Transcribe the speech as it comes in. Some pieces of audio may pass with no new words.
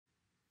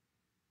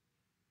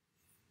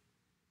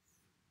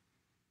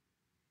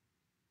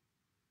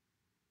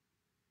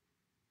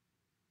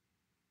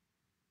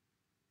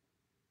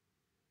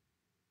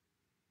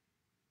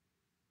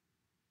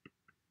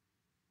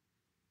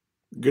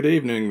Good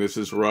evening, this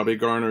is Robby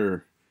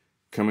Garner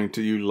coming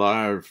to you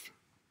live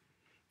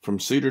from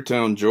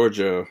Cedartown,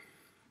 Georgia.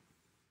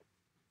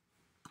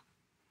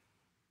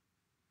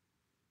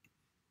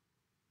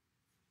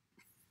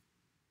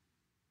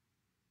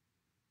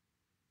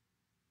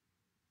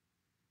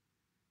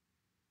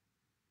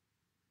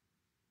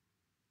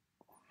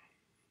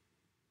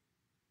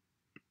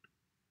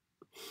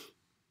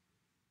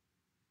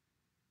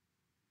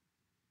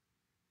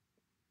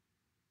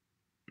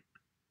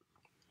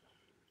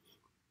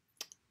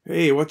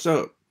 Hey, what's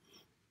up?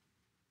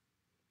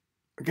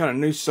 I got a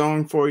new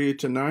song for you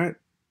tonight,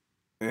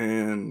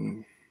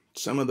 and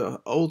some of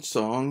the old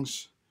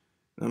songs,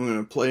 I'm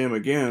going to play them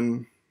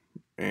again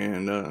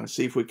and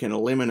see if we can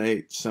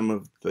eliminate some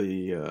of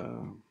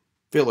the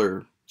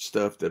filler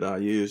stuff that I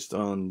used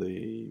on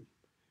the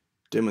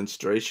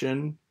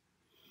demonstration.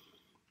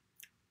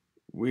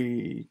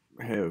 We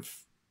have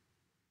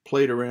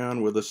played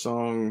around with a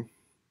song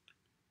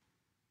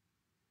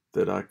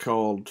that I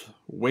called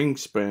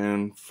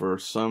Wingspan. For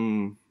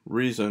some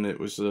reason, it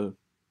was a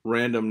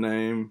random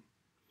name.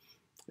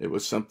 It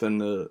was something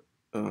that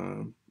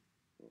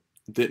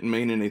didn't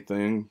mean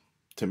anything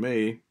to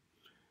me,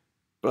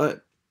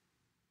 but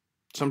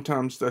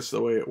sometimes that's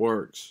the way it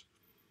works.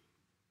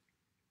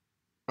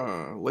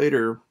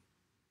 Later,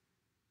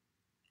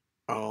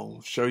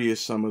 I'll show you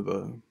some of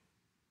the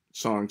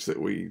songs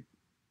that we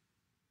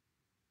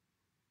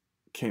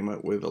came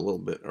up with a little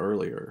bit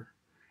earlier.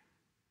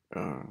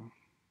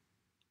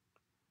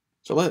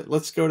 So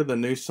let's go to the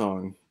new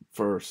song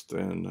first,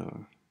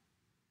 and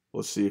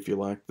let's see if you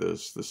like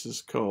this. This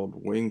is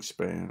called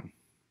Wingspan.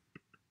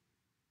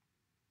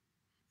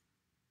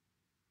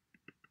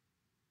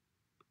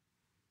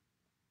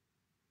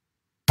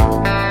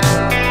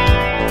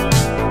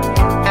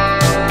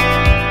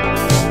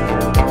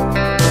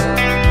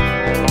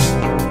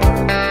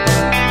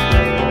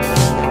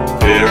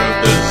 Fear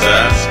of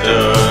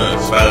disaster,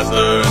 it's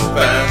faster and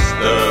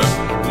faster.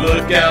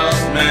 Look out,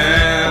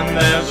 man,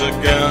 there's a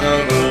gun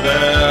over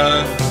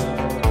there.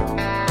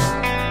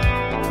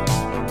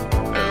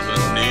 There's a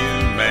new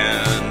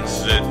man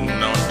sitting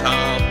on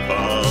top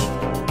of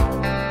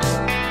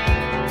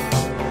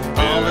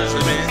all his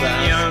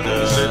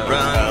minions that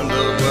run the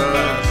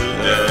world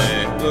today.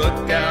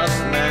 Look out,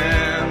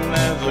 man,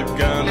 there's a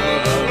gun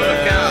over there.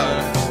 Look out.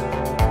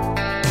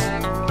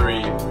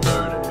 3:30.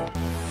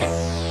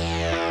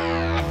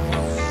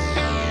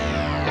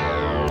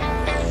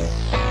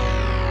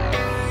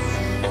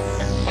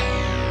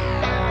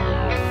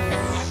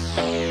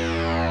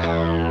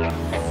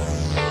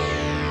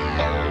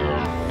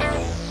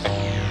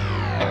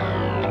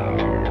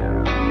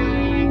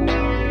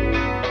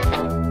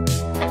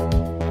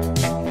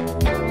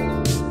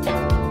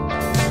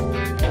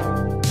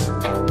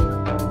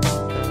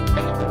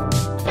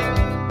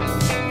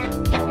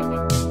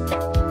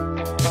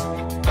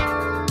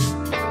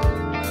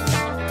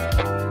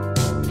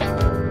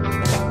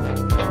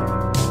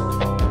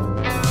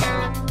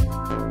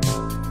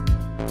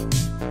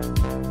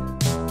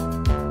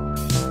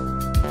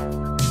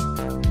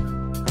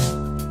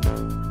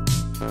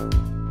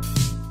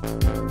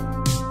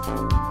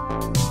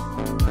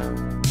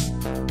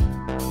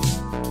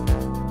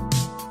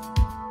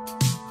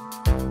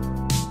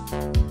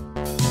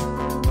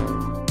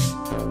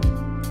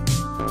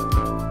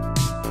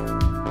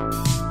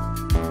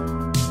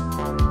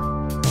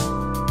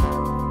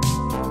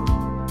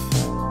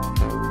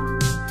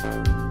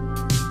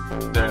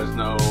 There's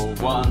no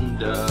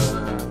wonder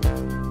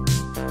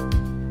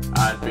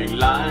I'd be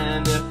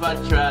lying if I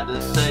tried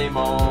to say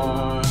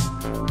more.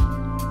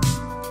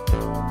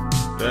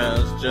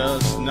 There's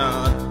just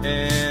not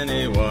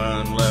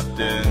anyone left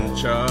in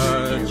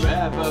charge. Did you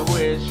ever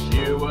wish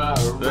you were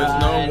There's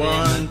no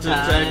one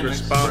to take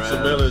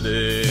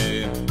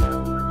responsibility.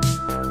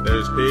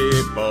 There's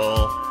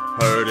people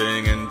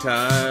hurting and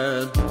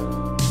tired.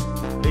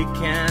 He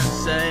can't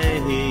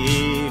say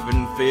he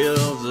even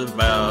feels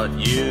about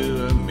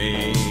you and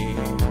me.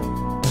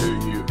 Do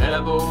you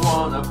ever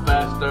want a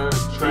faster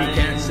train? He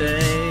can't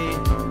say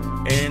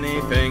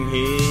anything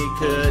he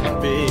could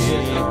be.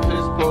 Isn't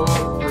this poor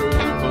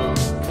proof of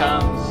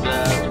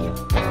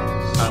concept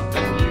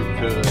something you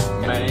could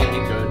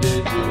make? Or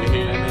did you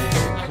hear me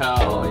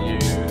call you?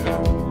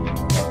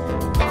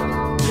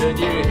 Did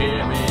you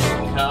hear me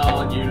call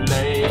you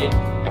late?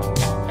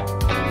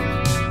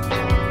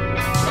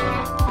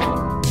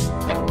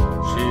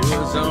 She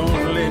was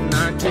only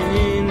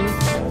 19,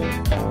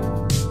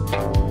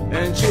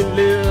 and she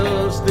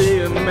lives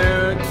the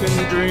American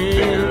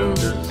dream.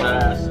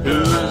 Who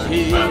is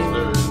he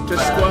to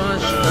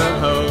squash her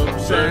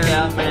hopes, and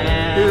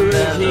who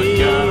is he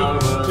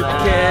to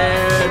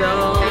care at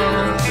all?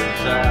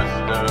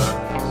 Disaster,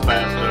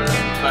 faster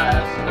and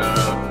faster.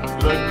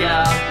 Look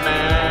out,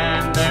 man,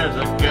 there's a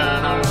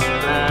gun over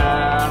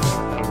there.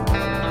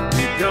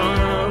 You're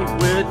gonna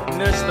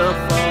witness the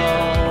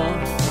fall.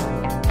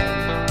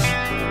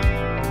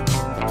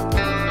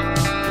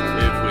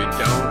 If we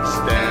don't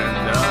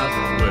stand up,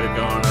 we're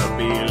gonna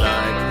be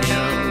like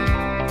him.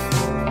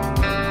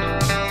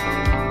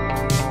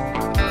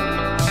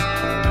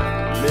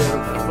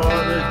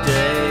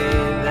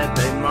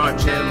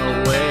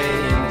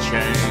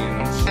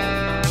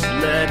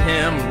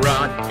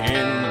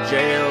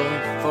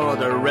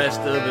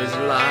 rest of his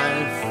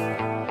life.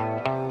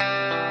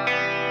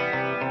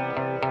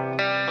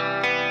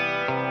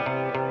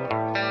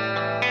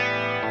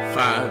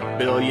 Five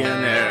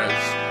billionaires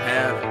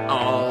have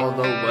all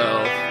the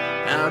wealth.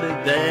 How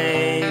did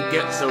they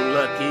get so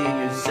lucky,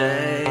 you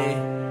say?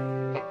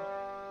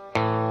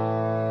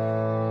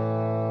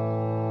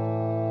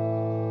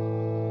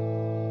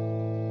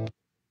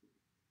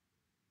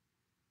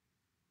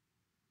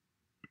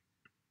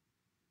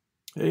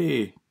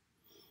 Hey,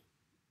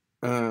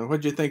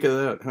 what'd you think of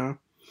that, huh?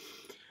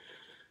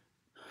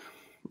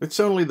 It's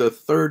only the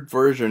third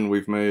version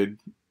we've made.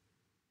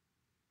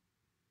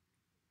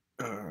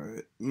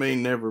 It may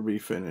never be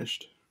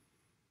finished.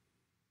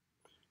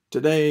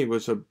 Today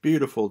was a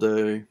beautiful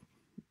day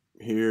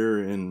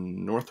here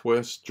in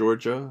northwest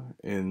Georgia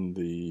in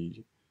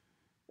the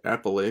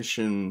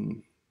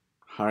Appalachian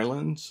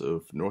Highlands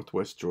of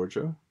northwest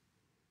Georgia.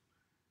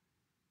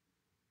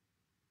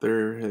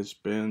 There has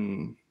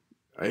been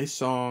a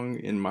song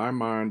in my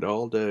mind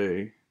all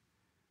day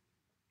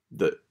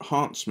that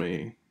haunts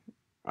me.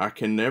 I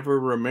can never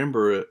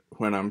remember it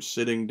when I'm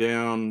sitting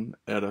down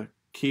at a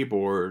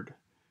keyboard,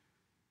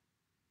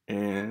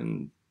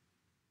 and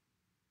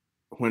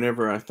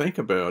whenever I think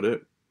about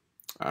it,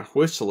 I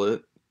whistle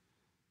it,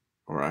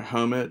 or I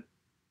hum it,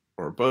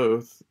 or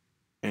both,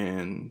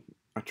 and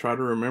I try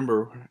to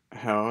remember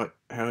how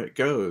it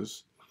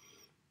goes.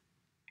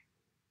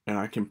 And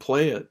I can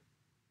play it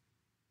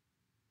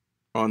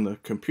on the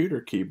computer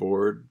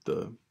keyboard,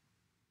 the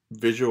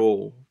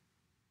visual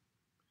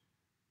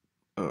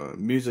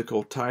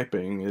musical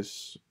typing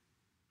is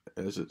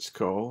as it's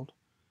called.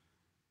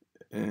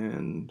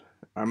 And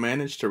I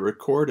managed to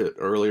record it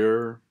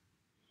earlier,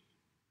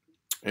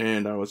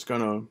 and I was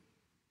gonna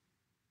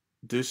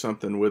do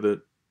something with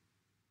it,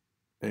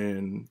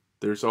 and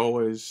there's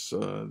always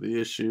the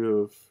issue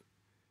of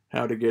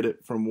how to get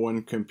it from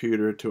one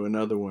computer to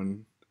another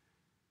one,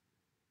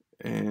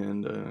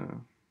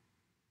 and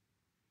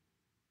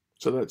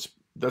so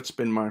that's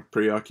been my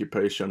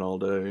preoccupation all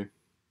day.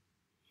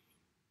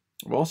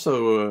 I've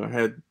also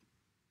had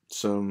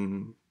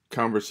some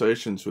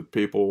conversations with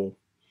people,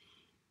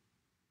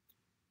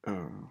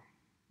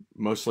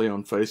 mostly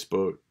on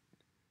Facebook,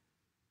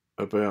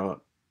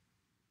 about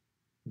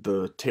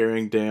the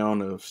tearing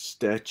down of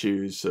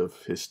statues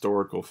of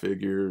historical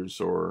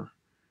figures or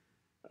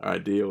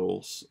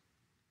ideals.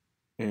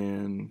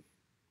 And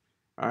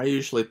I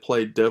usually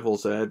play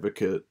devil's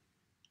advocate.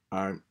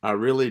 I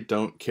really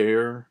don't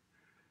care.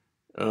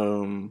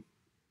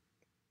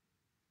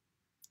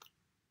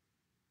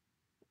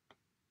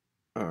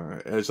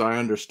 As I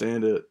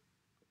understand it,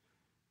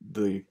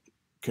 the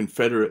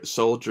Confederate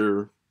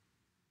soldier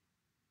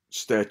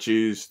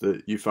statues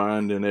that you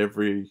find in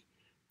every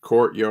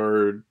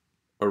courtyard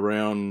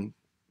around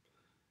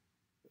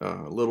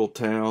little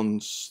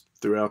towns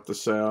throughout the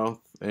South,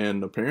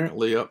 and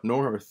apparently up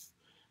north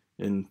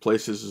in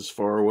places as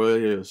far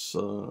away as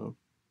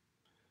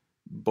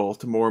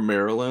Baltimore,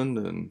 Maryland,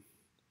 and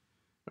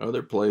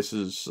other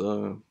places,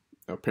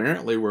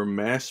 apparently were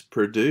mass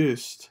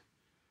produced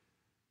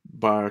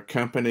by a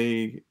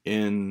company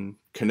in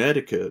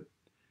Connecticut.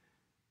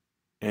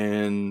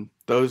 And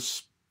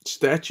those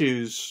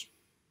statues,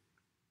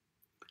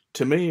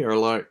 to me, are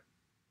like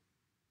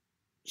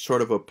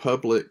sort of a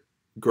public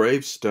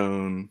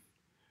gravestone.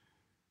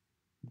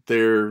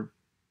 They're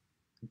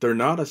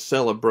not a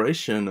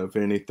celebration of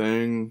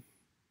anything.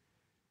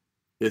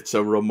 It's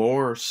a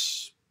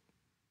remorse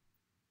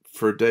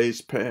for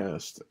days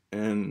past,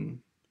 and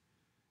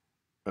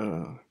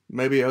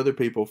maybe other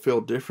people feel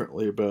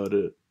differently about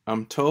it.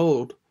 I'm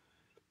told,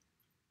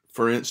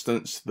 for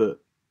instance, that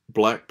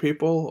black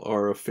people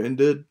are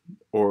offended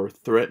or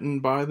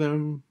threatened by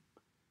them,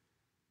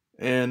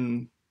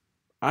 and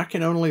I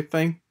can only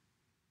think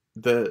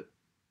that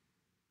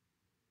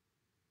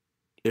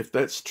if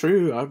that's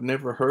true, I've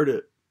never heard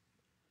it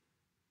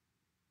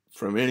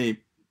from any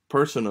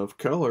person of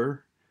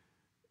color.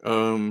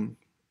 To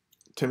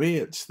me,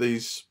 it's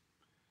these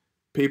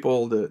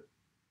people that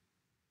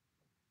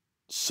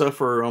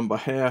suffer on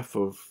behalf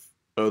of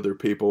other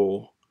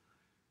people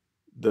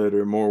that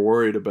are more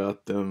worried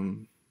about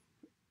them.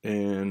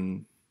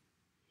 And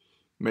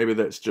maybe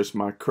that's just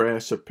my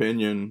crass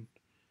opinion.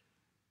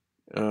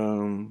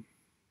 You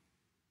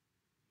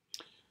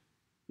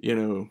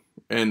know,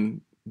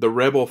 and the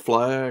rebel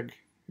flag,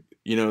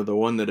 you know, the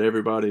one that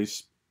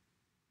everybody's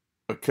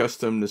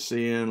accustomed to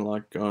seeing,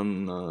 like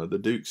on the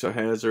Dukes of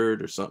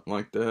Hazzard or something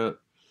like that.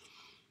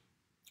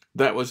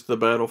 That was the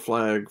battle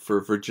flag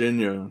for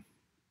Virginia.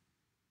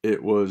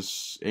 It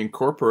was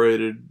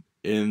incorporated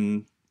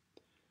in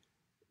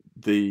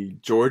the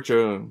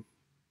Georgia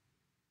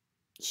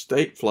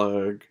state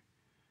flag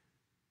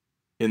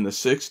in the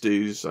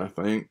 60s, I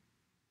think,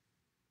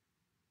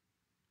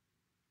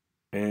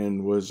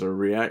 and was a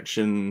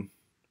reaction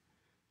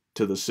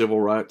to the civil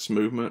rights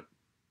movement,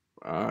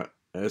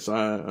 as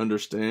I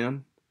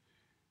understand.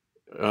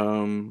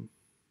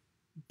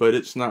 But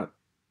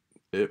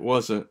it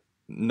wasn't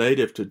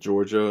native to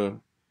Georgia.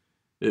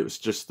 It was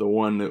just the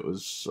one that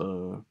was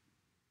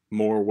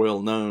more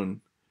well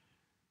known.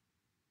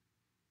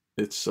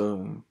 it's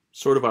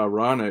sort of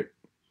ironic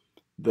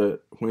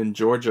that when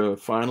Georgia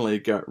finally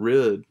got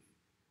rid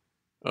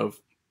of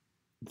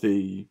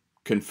the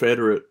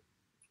Confederate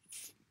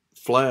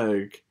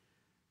flag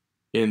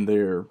in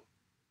their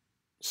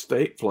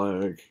state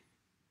flag,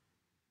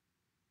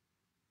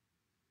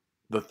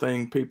 the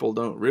thing people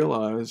don't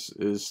realize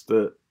is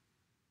that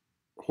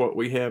what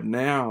we have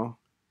now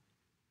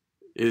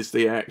is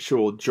the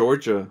actual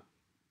Georgia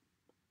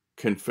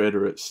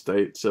Confederate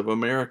States of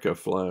America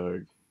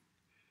flag.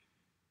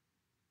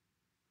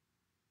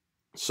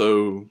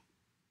 So,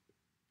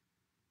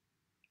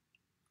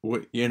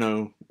 you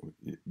know,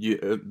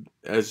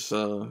 as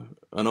an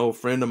old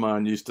friend of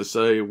mine used to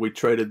say, we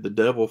traded the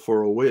devil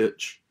for a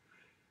witch.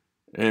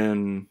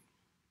 And,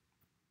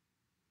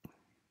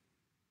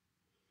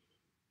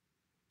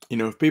 you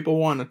know, if people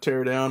want to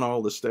tear down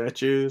all the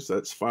statues,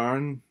 that's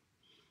fine.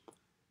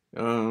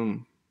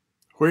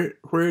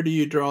 Where do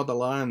you draw the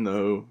line,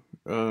 though?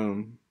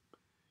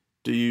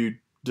 Do you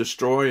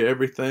destroy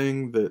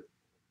everything that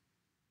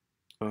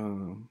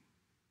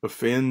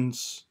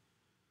offends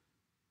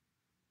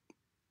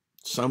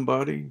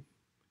somebody?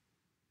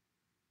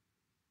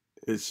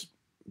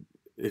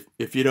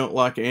 If you don't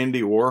like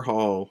Andy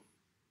Warhol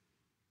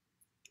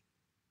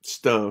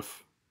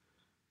stuff,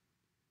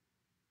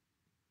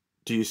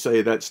 do you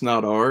say that's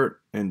not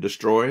art and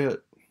destroy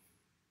it?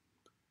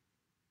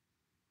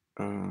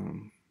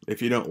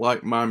 If you don't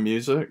like my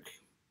music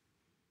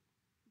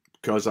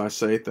because I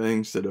say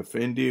things that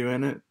offend you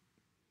in it,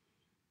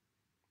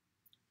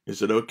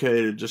 is it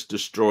okay to just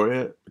destroy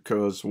it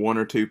because one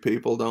or two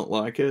people don't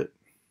like it?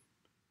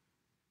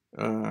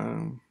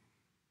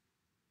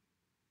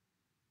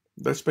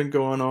 That's been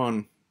going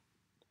on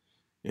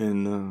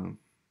in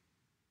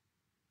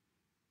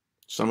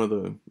some of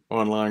the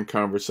online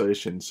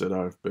conversations that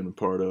I've been a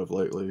part of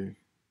lately.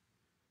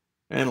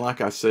 And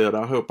like I said,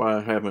 I hope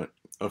I haven't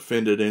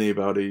offended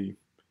anybody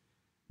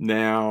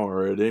now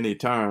or at any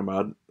time.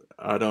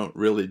 I don't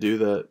really do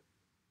that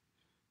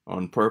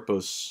on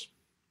purpose,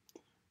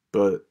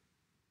 but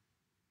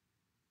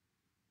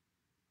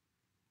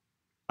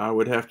I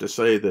would have to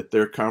say that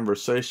their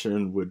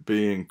conversation would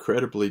be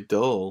incredibly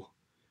dull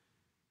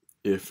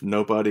if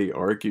nobody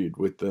argued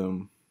with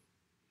them.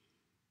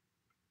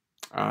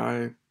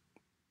 I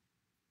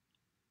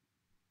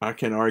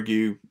can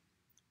argue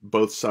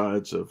both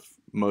sides of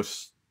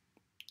most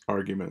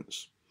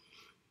arguments.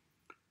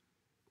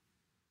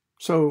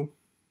 So,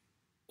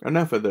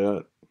 enough of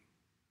that.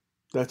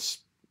 That's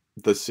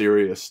the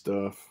serious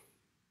stuff.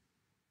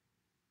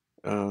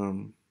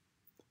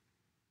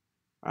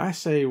 I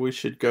say we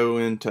should go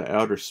into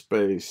outer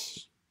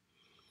space.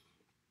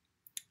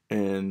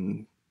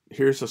 And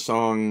here's a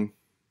song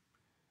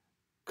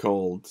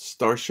called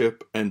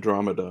Starship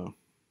Andromeda.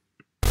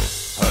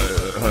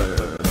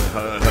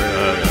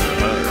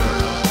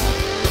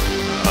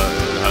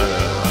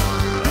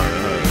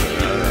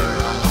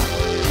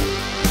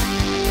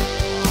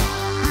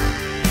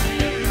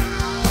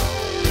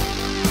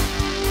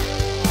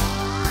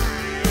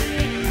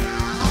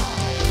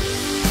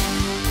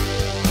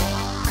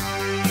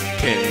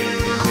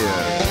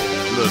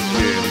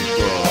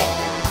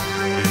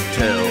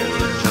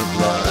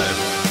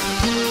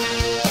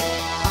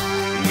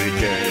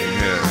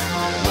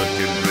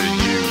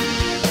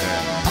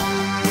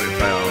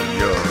 Found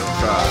your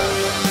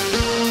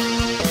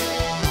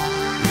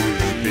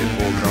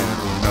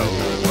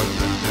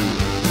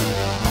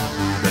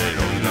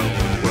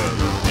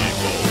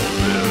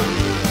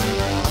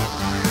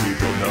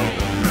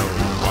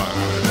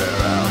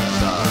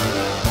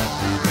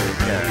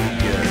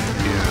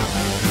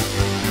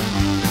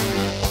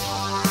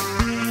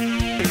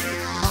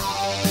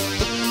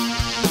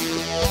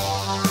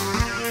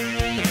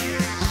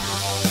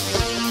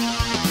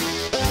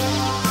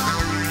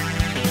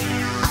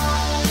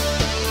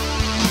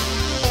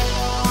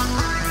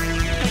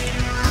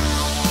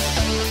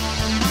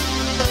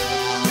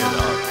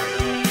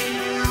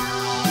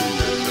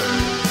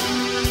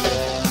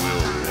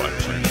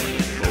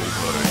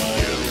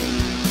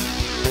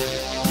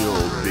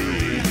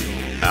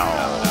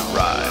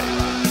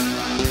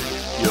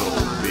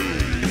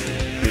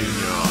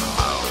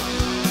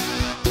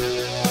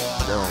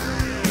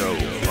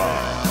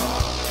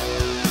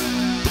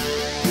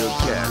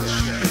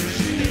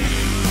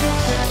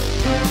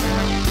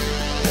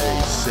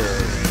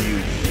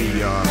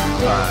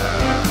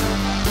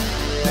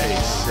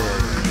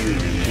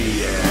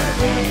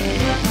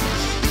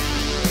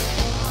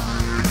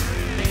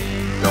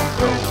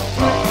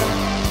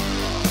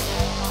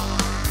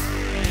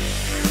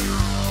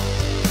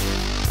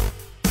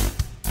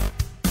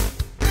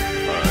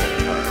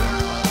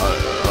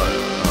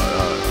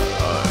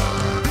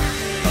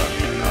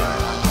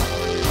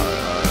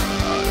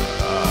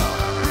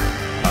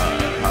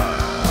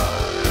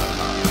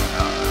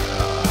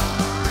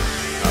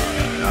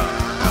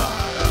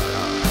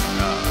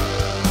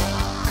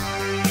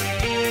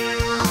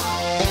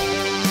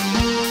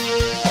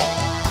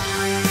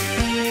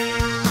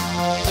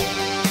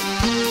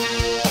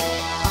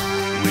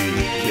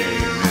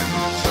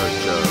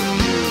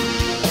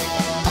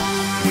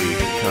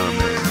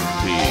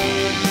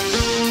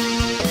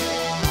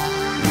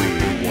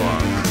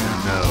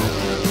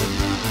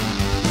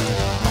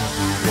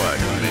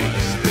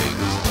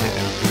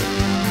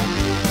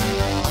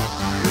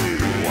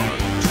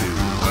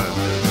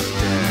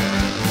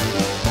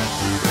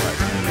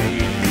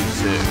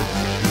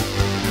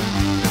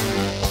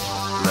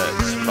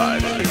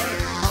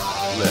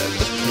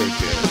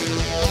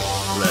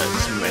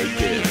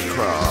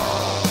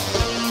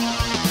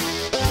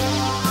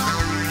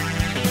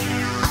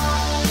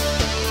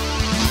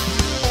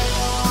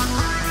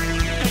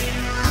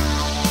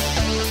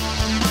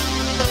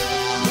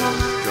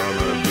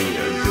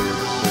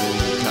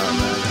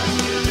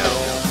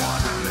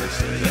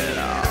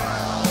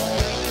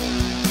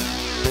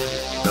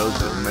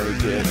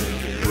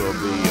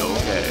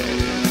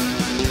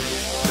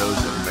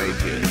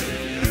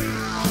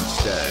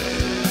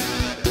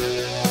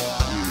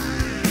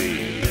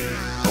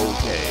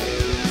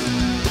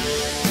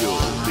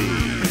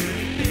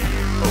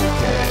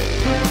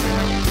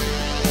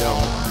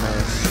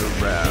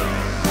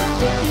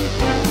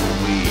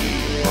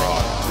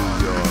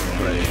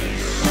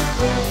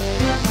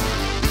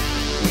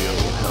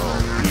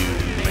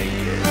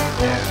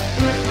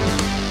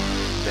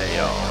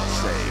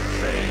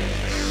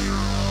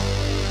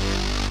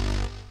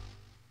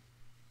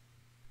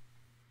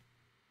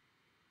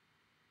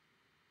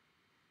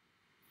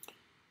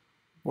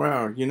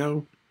Wow, you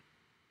know,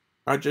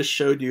 I just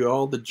showed you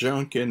all the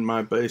junk in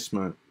my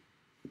basement,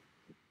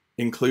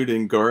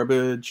 including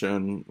garbage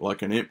and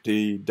like an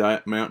empty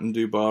Diet Mountain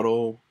Dew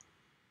bottle.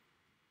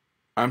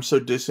 I'm so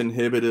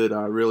disinhibited,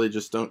 I really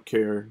just don't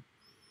care.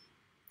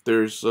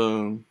 There's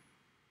a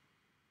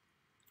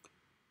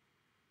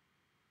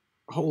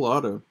whole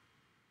lot of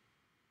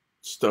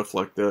stuff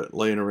like that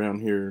laying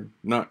around here.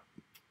 Not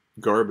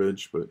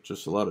garbage, but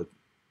just a lot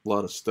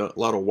of stuff, a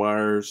lot of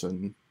wires,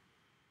 and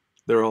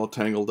they're all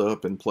tangled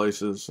up in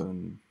places.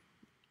 And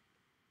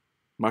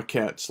my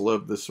cats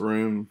love this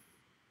room.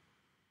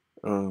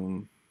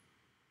 Um,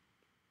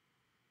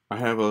 I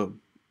have a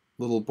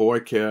little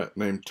boy cat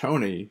named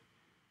Tony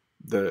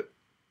that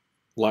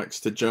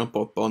likes to jump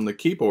up on the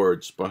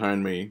keyboards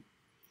behind me,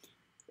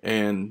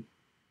 and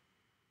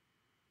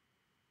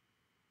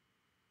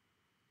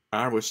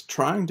I was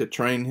trying to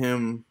train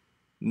him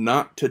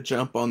not to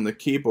jump on the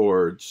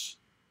keyboards.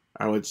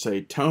 I would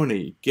say,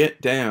 Tony,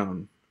 get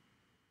down.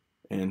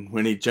 And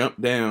when he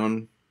jumped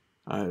down,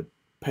 I'd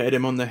pat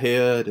him on the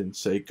head and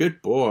say,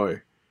 good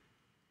boy.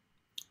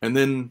 And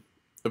then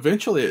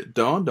eventually it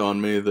dawned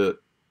on me that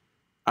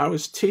I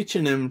was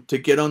teaching him to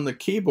get on the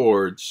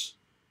keyboards,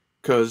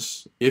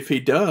 because if he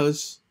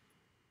does,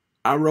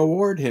 I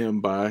reward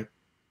him by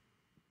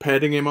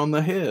patting him on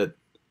the head.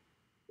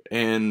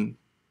 And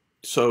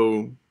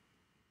so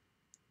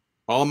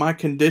all my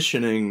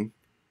conditioning,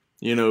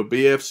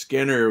 B.F.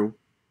 Skinner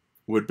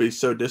would be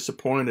so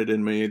disappointed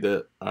in me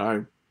that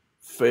I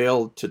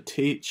failed to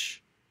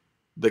teach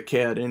the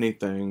cat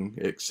anything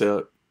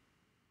except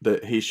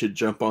that he should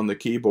jump on the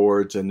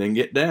keyboards and then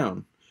get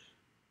down.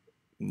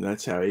 And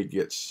that's how he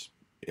gets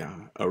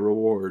a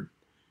reward.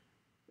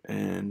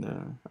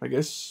 And I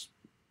guess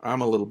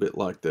I'm a little bit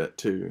like that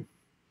too.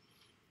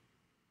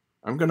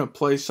 I'm going to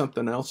play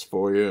something else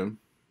for you.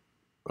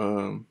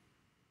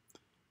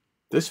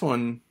 This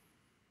one,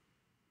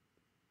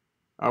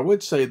 I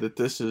would say that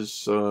this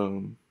is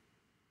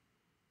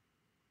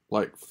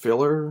like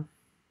filler.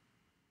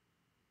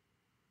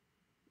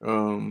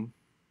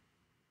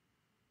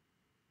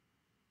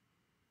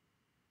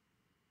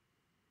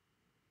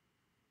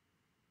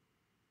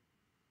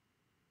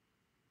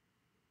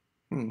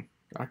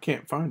 I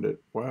can't find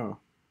it. Wow.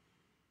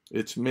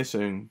 It's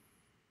missing.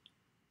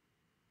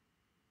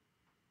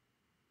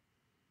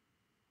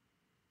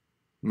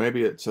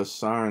 Maybe it's a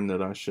sign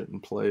that I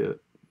shouldn't play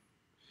it.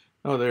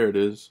 Oh, there it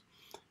is.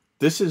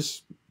 This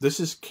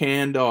is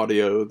canned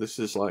audio. This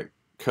is like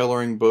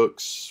coloring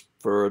books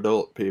for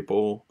adult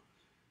people.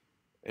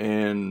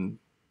 And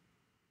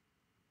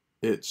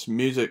it's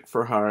music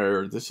for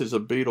hire. This is a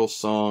Beatles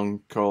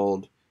song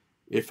called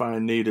If I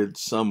Needed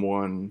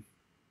Someone.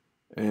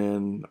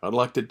 And I'd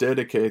like to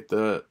dedicate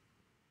that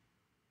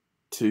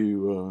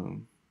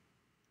to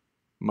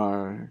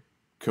my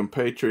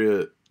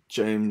compatriot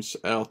James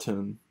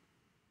Alton.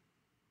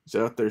 He's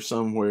out there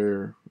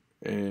somewhere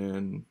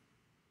and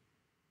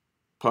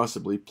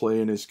possibly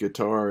playing his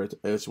guitar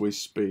as we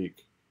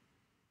speak.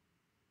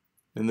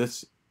 And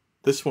this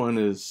one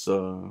is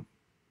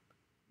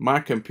my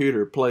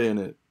computer playing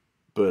it,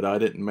 but I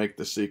didn't make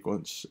the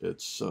sequence.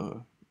 It's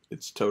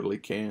totally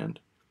canned.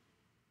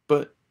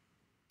 But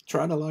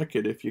try to like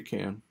it if you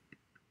can.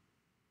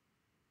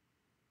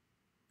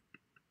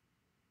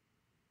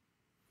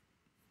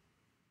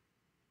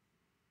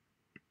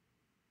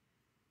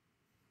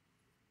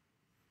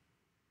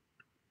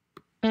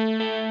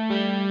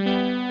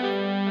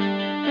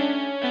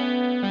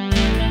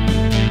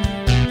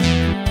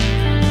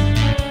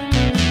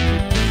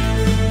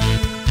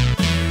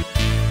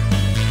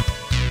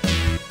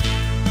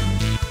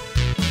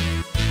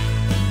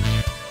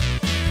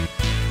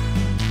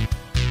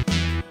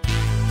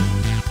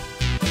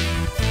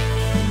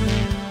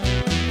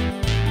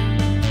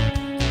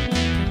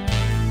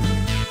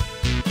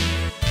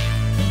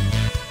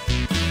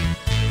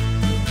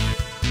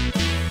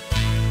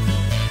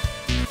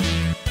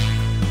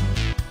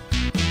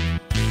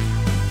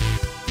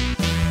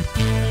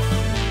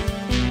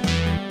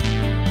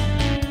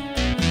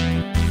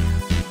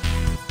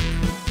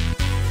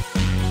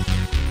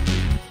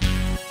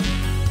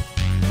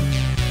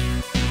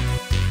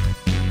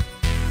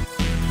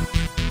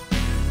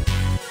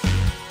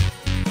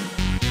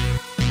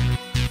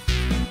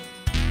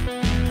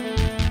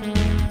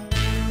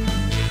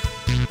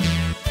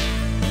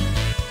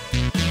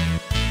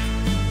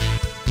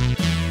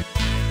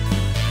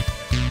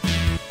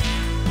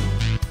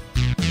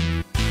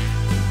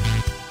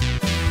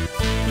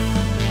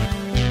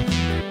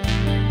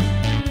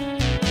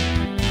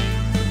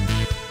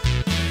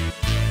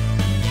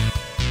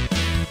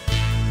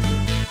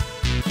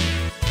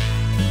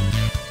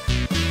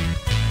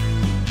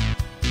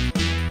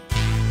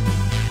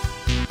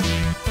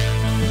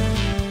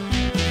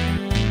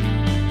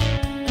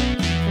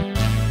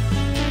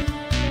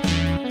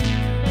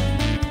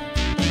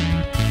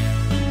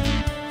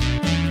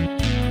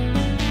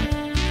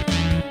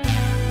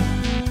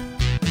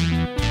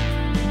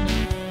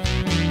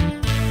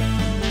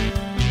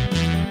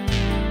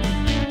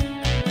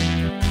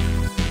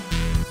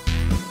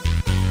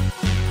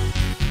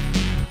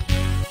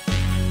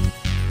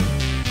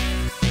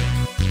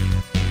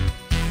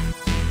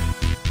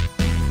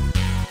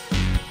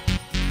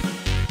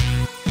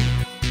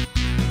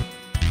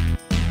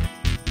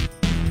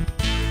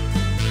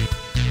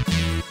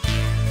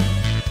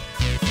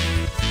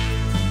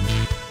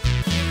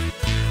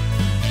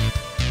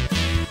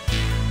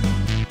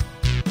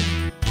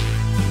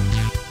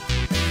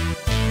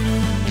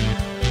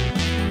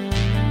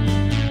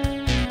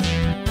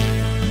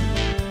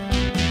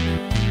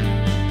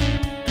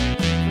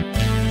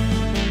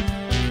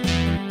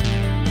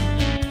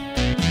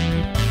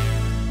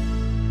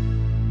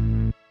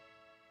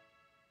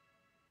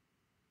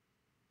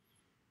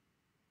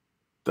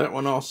 That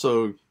one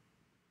also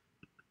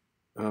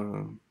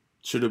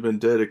should have been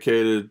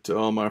dedicated to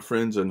all my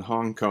friends in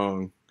Hong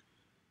Kong.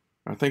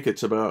 I think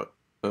it's about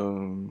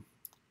 10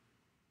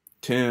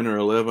 or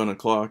 11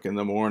 o'clock in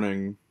the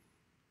morning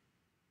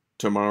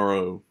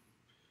tomorrow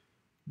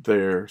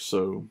there,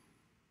 so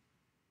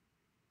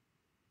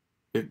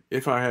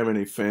if I have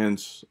any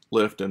fans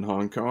left in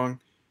Hong Kong,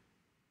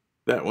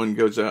 that one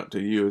goes out to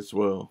you as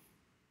well.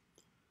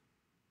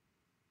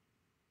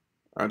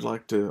 I'd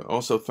like to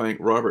also thank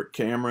Robert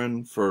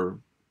Cameron for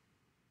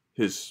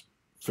his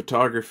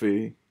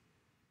photography,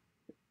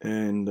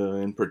 and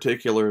in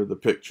particular the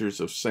pictures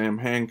of Sam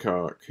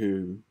Hancock,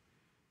 who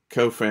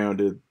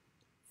co-founded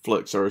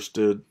Flux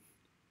Oersted,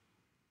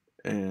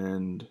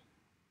 and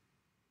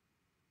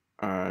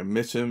I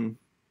miss him,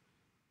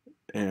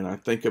 and I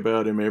think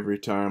about him every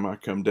time I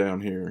come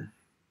down here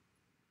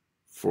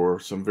for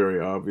some very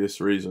obvious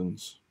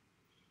reasons.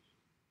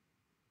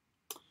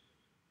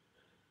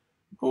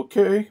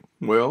 Okay,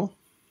 well,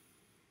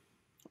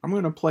 I'm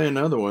going to play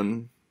another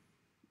one.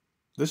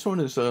 This one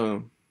is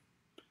a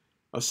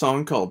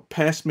song called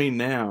Pass Me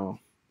Now.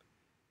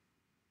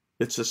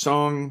 It's a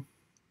song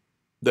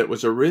that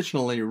was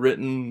originally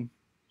written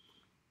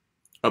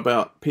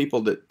about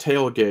people that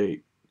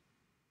tailgate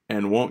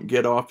and won't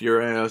get off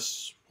your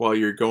ass while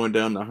you're going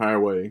down the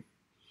highway.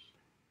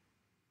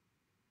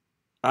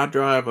 I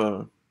drive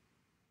a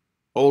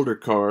older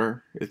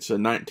car. It's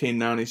a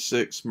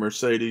 1996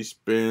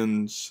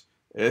 Mercedes-Benz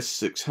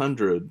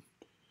S600,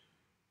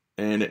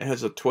 and it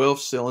has a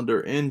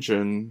 12-cylinder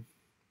engine.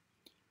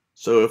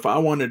 So if I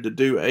wanted to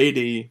do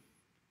 80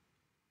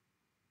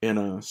 in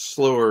a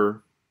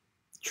slower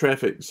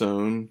traffic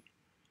zone,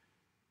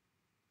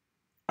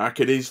 I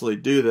could easily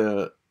do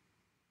that.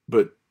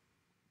 But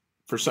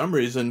for some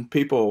reason,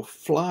 people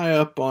fly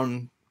up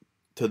on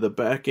to the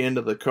back end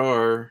of the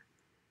car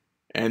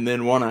and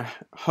then want to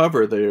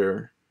hover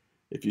there.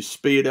 If you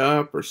speed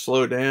up or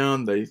slow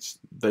down, they're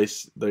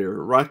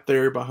right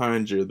there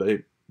behind you.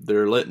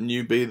 They're letting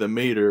you be the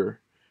meter.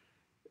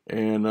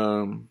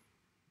 And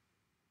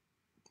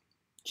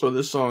so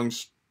this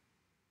song's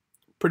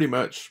pretty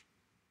much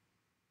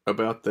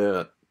about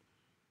that.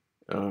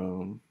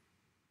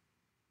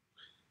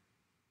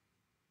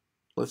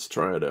 Let's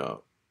try it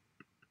out.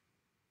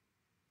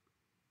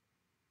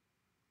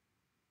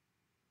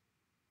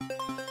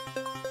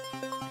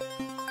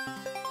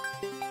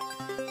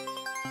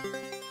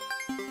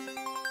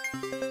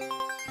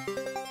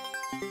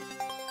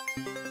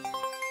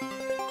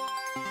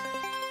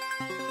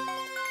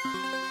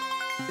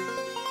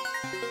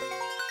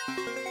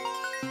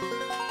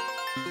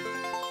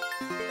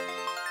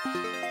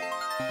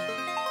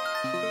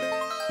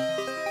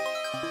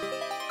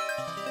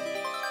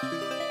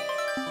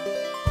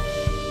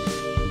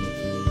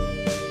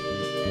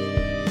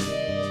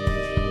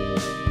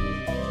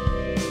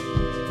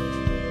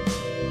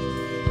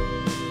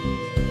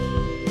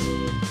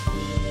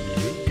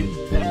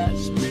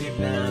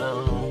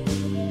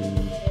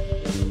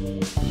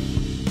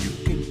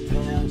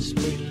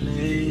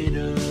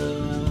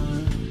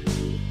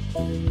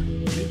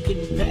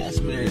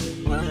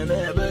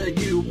 Whenever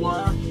you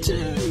want to,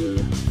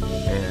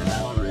 and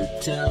I'll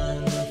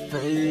return the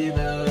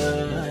favor.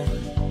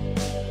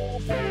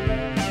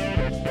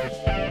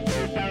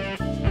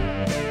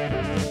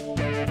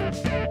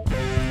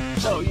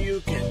 So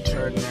you can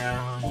turn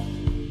now,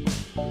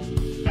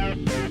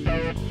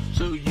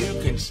 so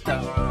you can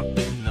stop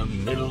in the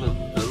middle of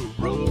the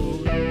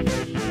road.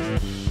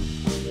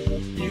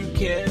 You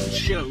can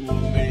show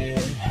me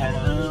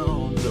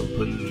how the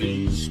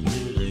police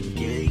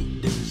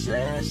mitigate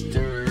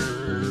disaster.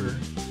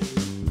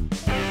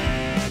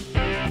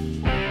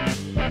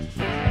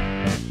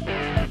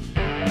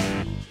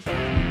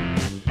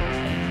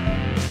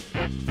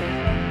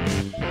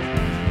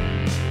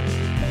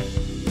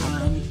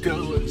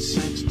 Going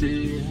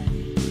 60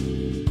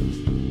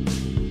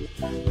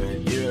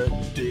 and you're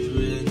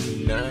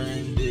doing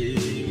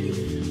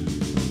 90,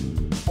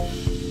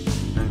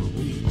 and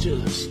we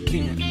just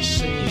can't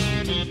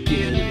seem to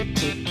get it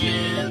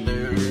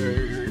together.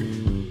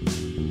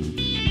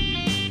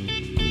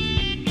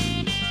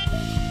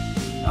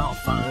 I'll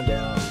find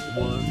out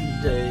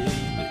one day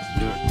that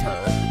your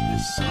time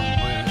is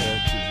somewhere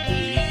to be,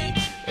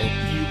 and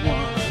you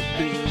wanna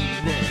be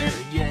there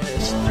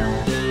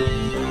yesterday.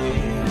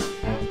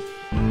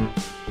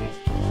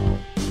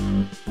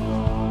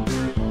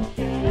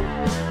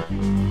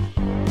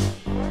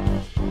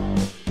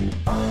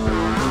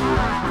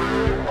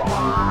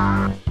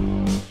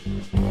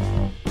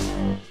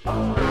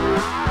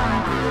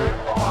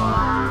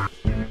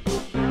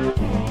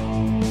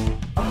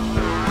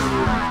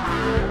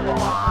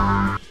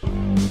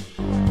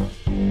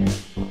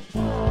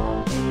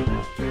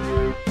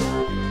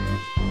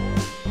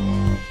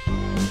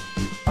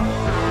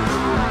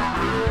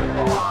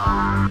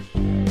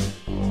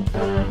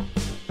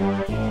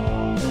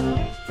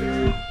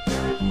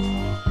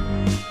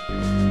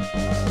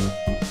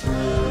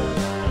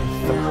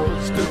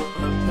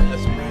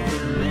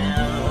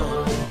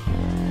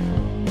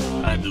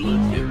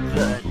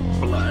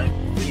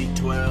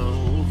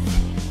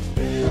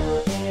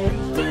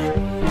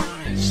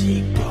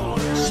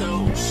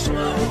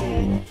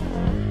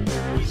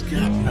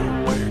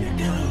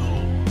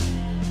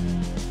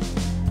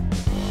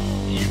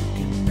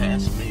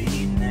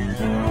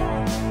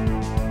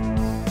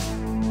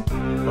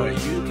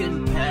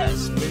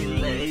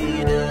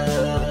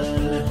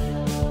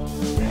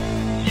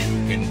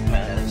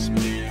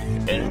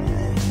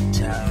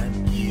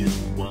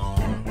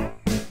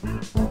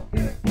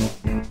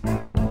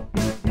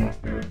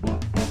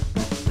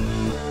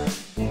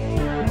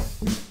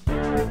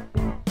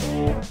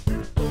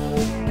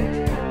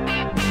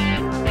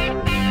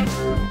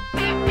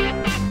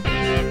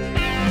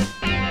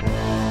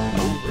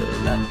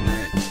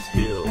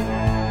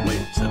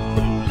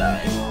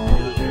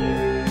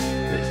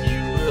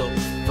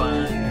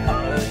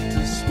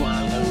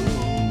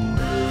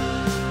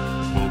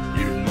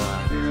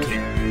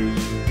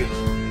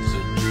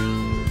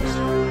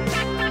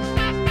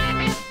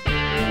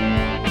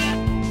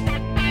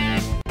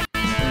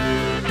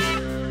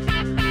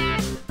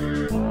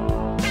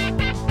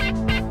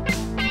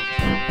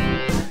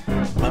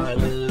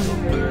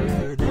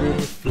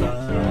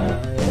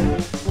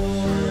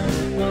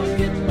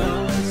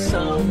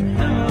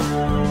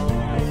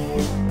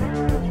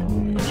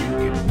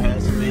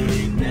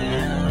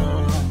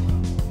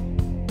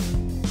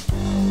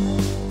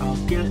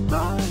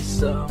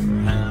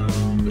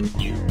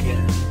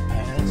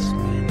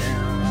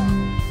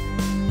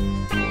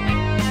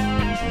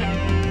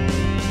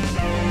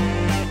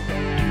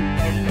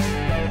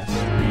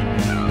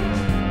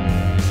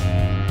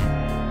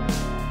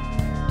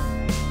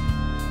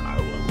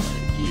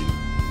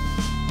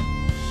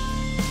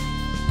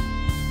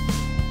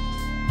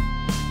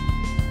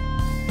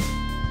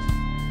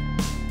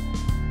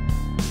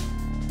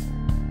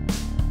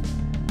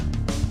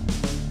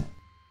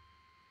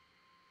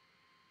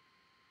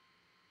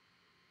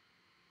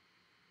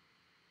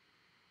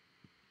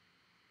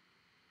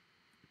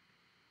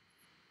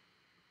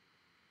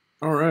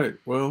 All right,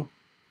 well,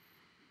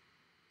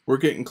 we're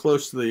getting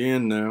close to the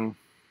end now.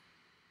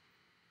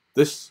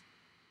 This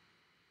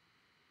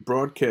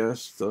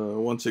broadcast,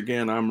 once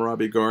again, I'm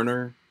Robby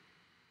Garner,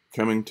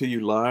 coming to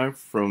you live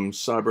from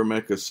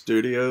Cybermecha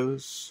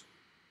Studios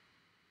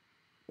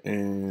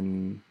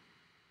in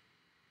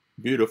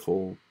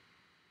beautiful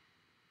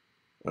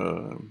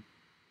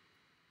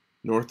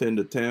north end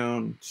of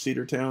town,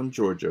 Cedartown,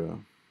 Georgia.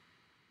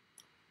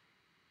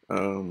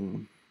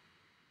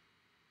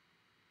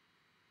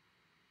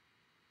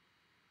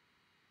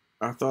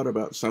 I thought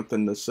about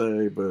something to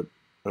say, but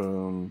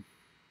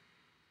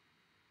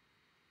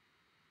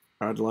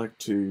I'd like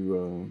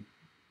to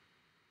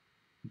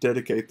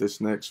dedicate this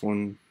next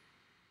one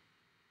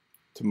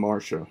to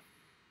Marsha.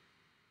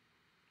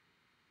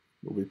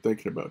 We'll be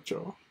thinking about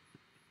y'all.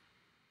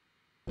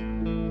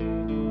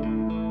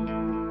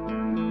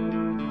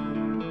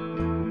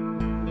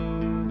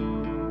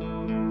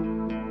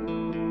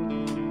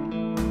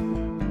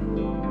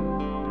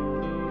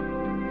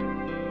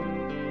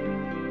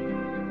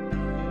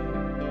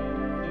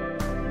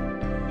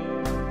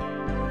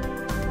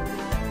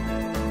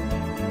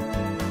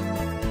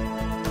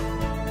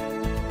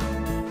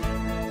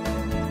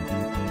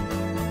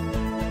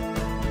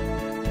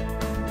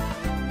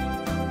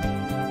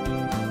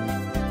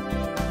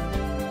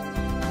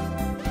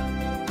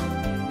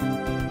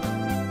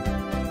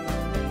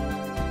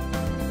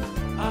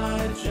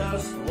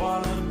 Just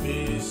wanna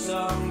be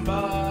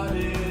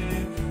somebody.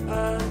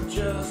 I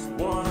just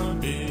wanna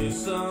be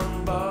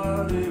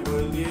somebody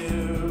with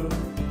you.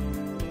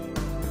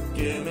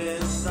 Give me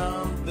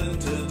something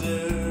to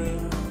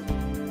do.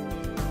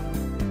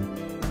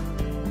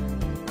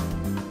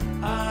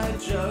 I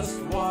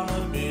just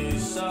wanna be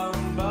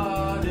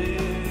somebody.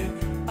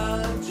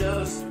 I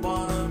just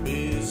wanna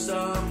be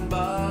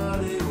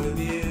somebody with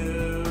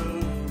you.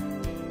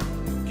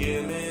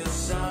 Give me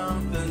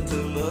something to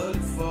look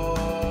for.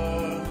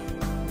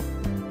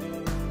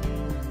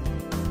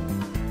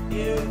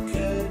 You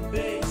could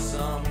be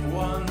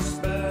someone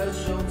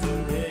special to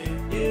me.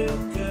 You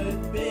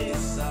could be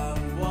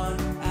someone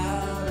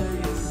out of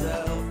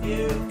yourself.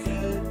 You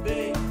could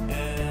be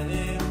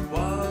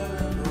anyone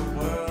in the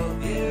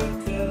world. You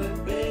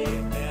could be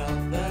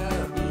out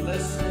there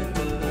listening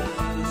to this.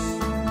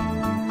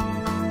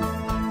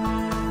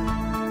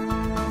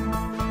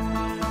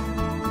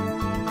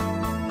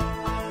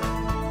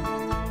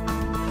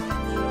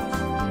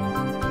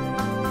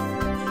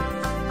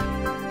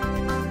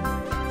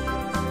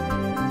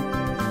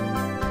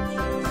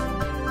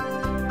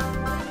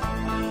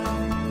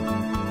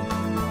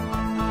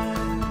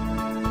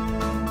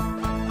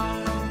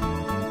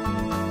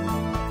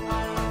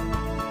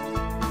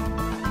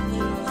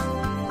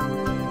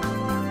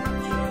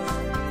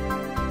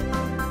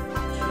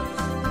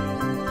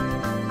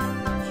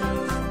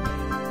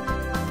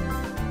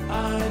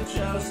 I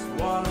just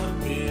wanna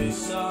be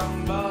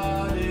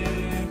somebody.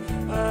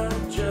 I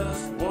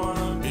just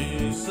wanna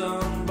be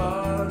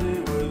somebody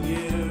with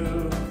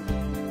you.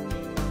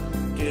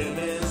 Give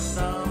me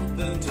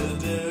something to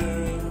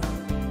do.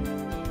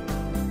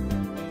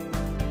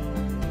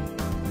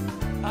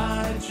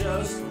 I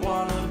just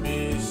wanna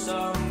be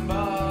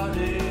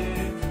somebody.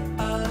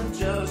 I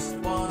just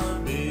wanna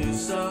be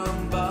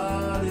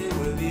somebody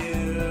with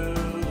you.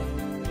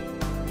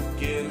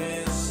 Give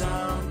me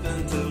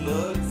something to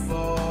look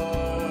for.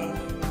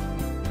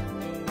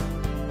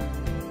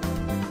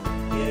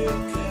 You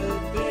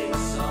could be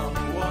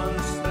someone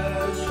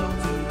special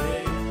to me.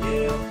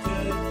 You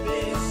could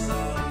be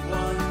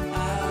someone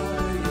out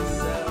of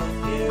yourself.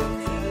 You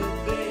could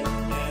be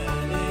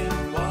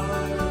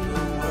anyone in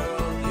the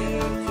world.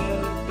 You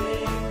could be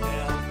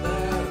out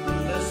there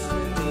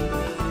listening to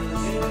this.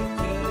 You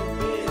could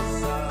be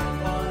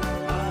someone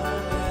I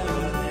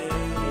never knew.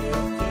 You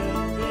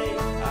could be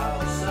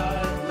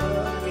outside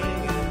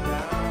looking in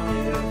down.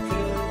 You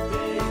could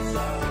be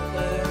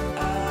something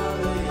out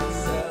of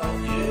yourself.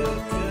 You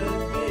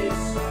could be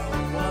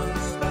someone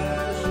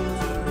special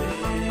to me.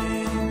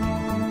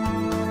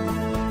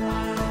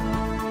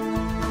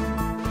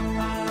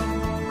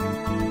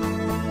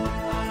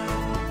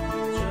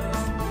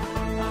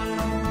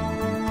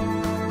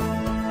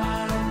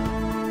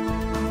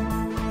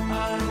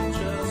 I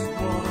just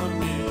wanna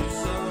be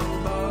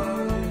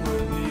somebody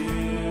with you.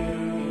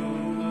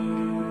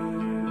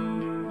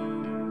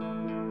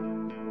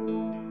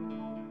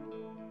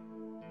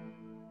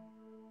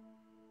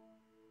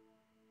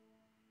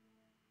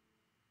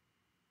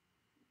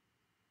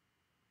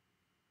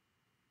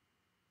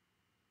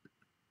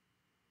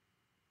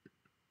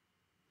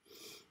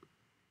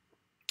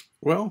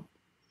 Well,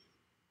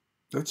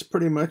 that's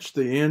pretty much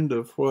the end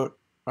of what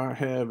I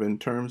have in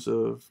terms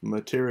of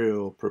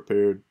material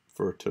prepared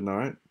for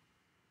tonight.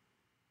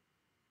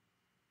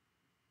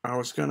 I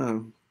was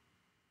gonna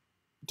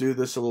do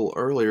this a little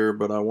earlier,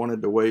 but I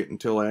wanted to wait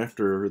until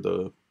after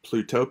the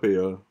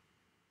Plutopia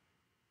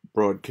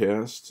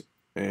broadcast,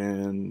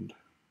 and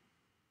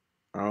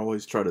I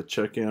always try to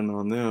check in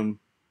on them.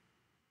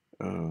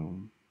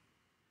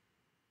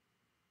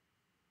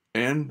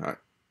 And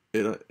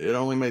it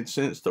only made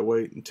sense to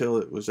wait until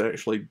it was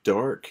actually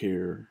dark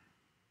here.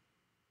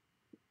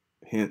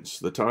 Hence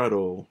the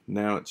title,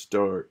 Now It's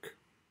Dark.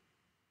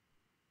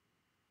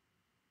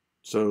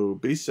 So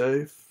be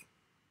safe,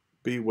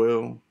 be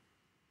well,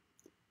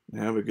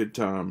 and have a good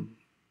time.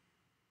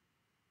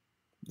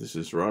 This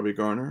is Robby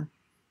Garner.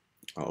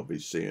 I'll be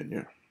seeing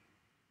you.